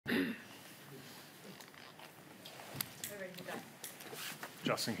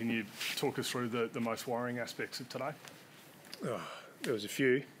Justin, can you talk us through the most worrying aspects of today? Oh, there was a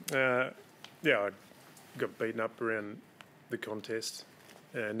few. I got beaten up around the contest,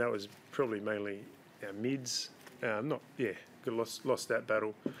 and that was probably mainly our mids. Lost that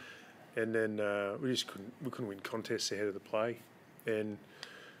battle, and then we couldn't win contests ahead of the play. And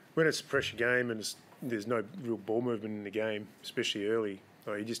when it's a pressure game and there's no real ball movement in the game, especially early,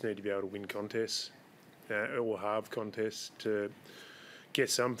 you just need to be able to win contests or halve contests to get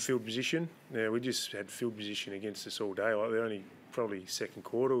some field position. We just had field position against us all day. Like the only probably second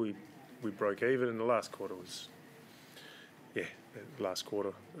quarter we broke even, and the last quarter was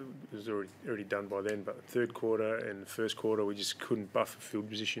already done by then. But the third quarter and the first quarter we just couldn't buffer field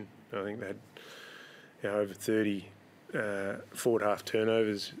position. I think they had over 30 forward half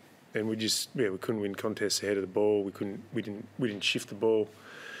turnovers, and we couldn't win contests ahead of the ball. We didn't shift the ball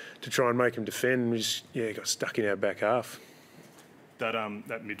to try and make them defend. We just got stuck in our back half. That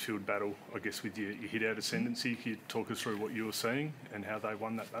midfield battle, I guess, with your hit-out ascendancy, can you talk us through what you were seeing and how they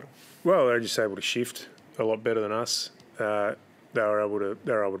won that battle? Well, they were just able to shift a lot better than us. They were able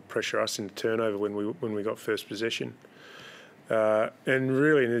to pressure us into turnover when we got first possession. And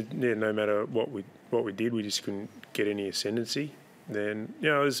really, no matter what we did, we just couldn't get any ascendancy. Then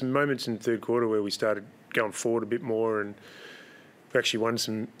there's moments in the third quarter where we started going forward a bit more, and we actually won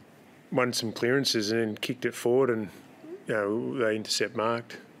some clearances and then kicked it forward, and they intercept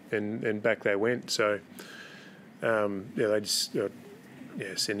marked and back they went. So they just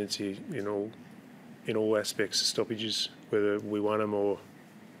ascendancy in all aspects of stoppages, whether we won them or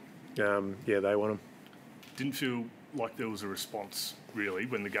they won them. Didn't feel like there was a response really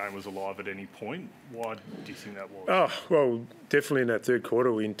when the game was alive at any point. Why do you think that was? Oh well, definitely in that third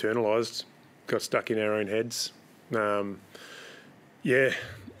quarter we internalised, got stuck in our own heads.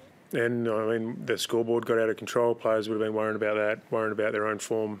 And I mean, the scoreboard got out of control. Players would have been worrying about their own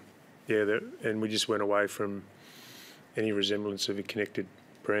form. And we just went away from any resemblance of a connected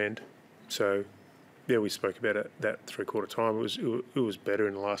brand. So, we spoke about it that three-quarter time. It was better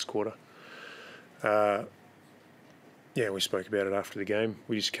in the last quarter. We spoke about it after the game.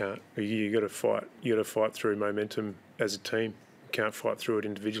 We just can't. You got to fight. You got to fight through momentum as a team. You can't fight through it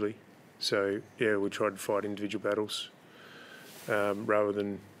individually. So we tried to fight individual battles rather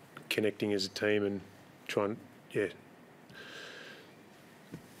than connecting as a team and trying,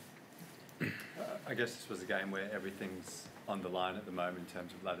 I guess this was a game where everything's on the line at the moment in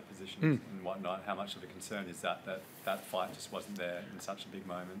terms of ladder positions and whatnot. How much of a concern is that that fight just wasn't there in such a big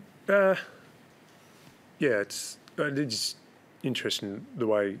moment? It's interesting the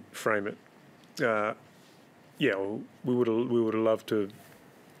way you frame it. We would have loved to have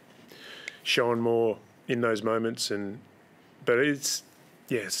shown more in those moments, but it's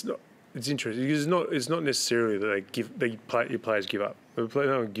not. It's interesting because it's not necessarily that your players give up. No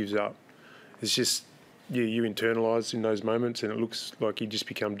one gives up. It's just you internalise in those moments, and it looks like you just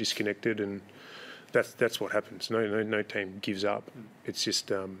become disconnected, and that's what happens. No team gives up. It's just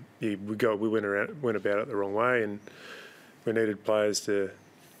we went about it the wrong way, and we needed players to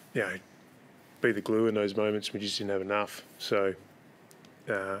be the glue in those moments. We just didn't have enough. So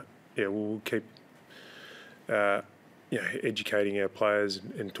we'll keep educating our players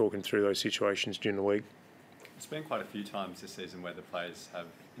and talking through those situations during the week. It's been quite a few times this season where the players have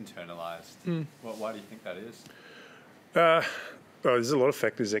internalised. Why do you think that is? There's a lot of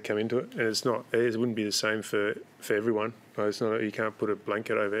factors that come into it, and it wouldn't be the same for everyone. It's not. You can't put a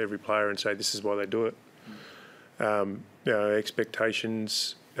blanket over every player and say this is why they do it.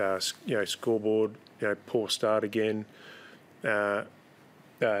 Expectations, scoreboard, poor start again. Their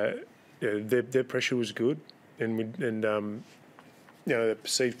pressure was good. The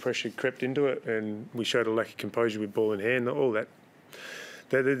perceived pressure crept into it, and we showed a lack of composure with ball in hand. All that.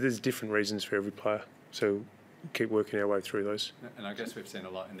 There's different reasons for every player, so keep working our way through those. And I guess we've seen a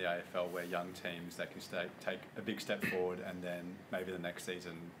lot in the AFL where young teams they can take a big step forward and then maybe the next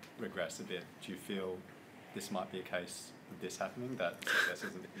season regress a bit. Do you feel this might be a case of this happening, that success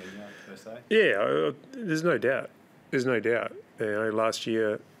isn't linear per se? Yeah, there's no doubt. Last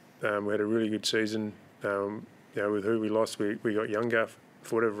year we had a really good season. With who we lost, we got younger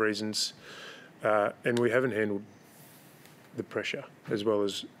for whatever reasons, and we haven't handled the pressure as well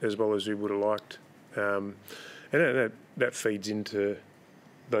as we would have liked, and that feeds into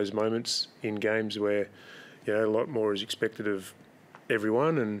those moments in games where a lot more is expected of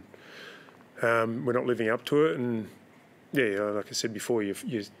everyone, and we're not living up to it. And like I said before, you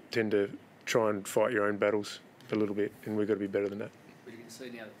tend to try and fight your own battles a little bit, and we've got to be better than that. But you can see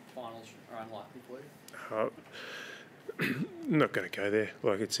now that finals are unlikely for you. I'm not going to go there.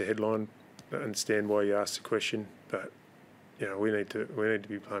 Like, it's a headline. I understand why you asked the question, but we need to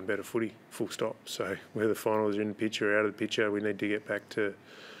be playing better footy, full stop. So whether the finals are in the picture or out of the picture, we need to get back to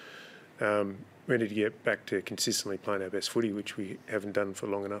consistently playing our best footy, which we haven't done for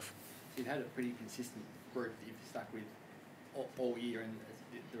long enough. You've had a pretty consistent group that you've stuck with all year, and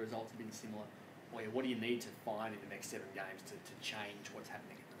the results have been similar. What do you need to find in the next 7 games to change what's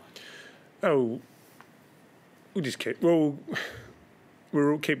happening at the moment? Oh,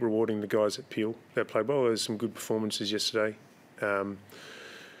 we'll keep rewarding the guys that peel, that play well. There's some good performances yesterday. Then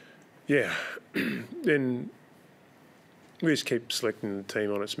we just keep selecting the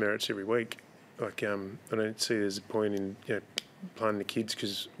team on its merits every week. Like, I don't see there's a point in playing the kids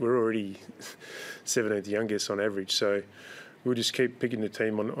because we're already 17th youngest on average. So we'll just keep picking the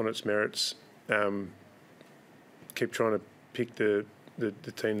team on its merits. Keep trying to pick the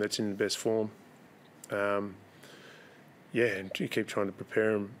team that's in the best form. And you keep trying to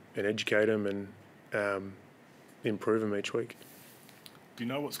prepare them and educate them and improve them each week. Do you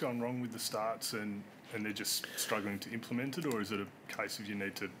know what's going wrong with the starts and they're just struggling to implement it, or is it a case of you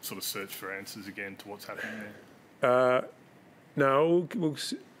need to sort of search for answers again to what's happening there? No,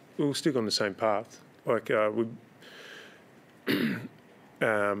 we'll stick on the same path. Like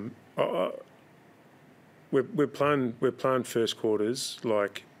we're playing first quarters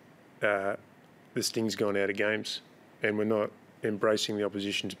like the Sting's gone out of games, and we're not embracing the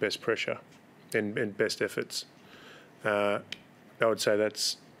opposition's best pressure and best efforts. I would say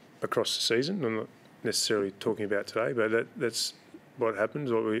that's across the season. I'm not necessarily talking about today, but that's what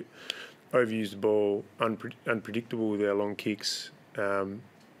happens. We overuse the ball, unpredictable with our long kicks, and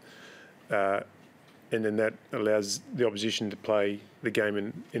then that allows the opposition to play the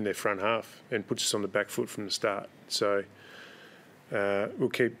game in their front half and puts us on the back foot from the start. So we'll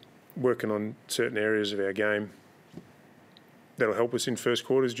keep working on certain areas of our game that'll help us in first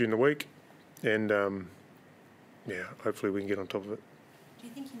quarters during the week, and hopefully we can get on top of it. Do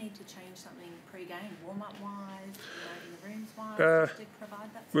you think you need to change something pre-game, warm-up wise, in the rooms wise, just to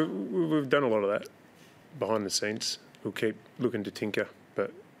provide that? We've done a lot of that behind the scenes. We'll keep looking to tinker,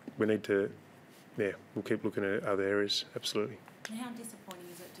 but we need to, we'll keep looking at other areas, absolutely. And how disappointing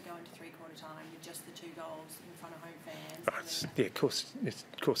is it to go into three-quarter time with just the 2 goals in front of home fans? Of course it's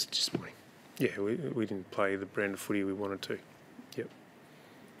disappointing. Yeah, we didn't play the brand of footy we wanted to. Yep.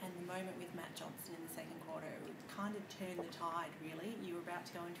 And the moment with Matt Johnson in the second quarter, it kind of turned the tide, really. You were about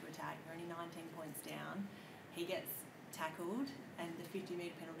to go into attack, you're only 19 points down. He gets tackled and the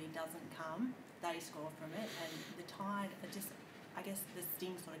 50-metre penalty doesn't come. They score from it, and the tide, I guess the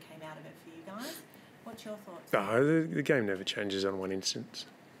sting sort of came out of it for you guys. What's your thoughts? No, the game never changes on one instance.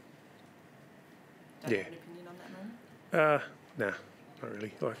 Don't you have an opinion on that moment? No, not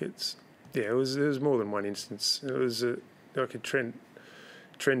really. Like there was more than one instance. It was like a trend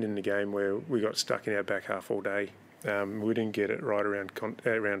in the game where we got stuck in our back half all day. We didn't get it right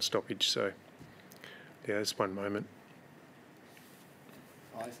around stoppage. So it's one moment.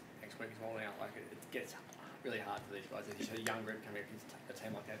 Next week is rolling out. Like it gets really hard for these guys. If you see a young group coming up against a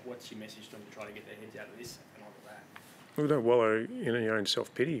team like that, what's your message to them to try to get their heads out of this and onto that? Well, don't wallow in your own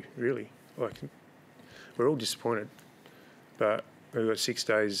self-pity, really. Like, we're all disappointed, but we've got 6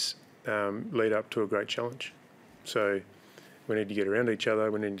 days lead up to a great challenge. So we need to get around each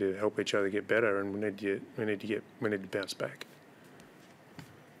other. We need to help each other get better, and we need to bounce back.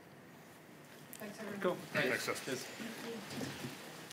 Thanks, everyone. Cool. Thanks, Justin. Cheers.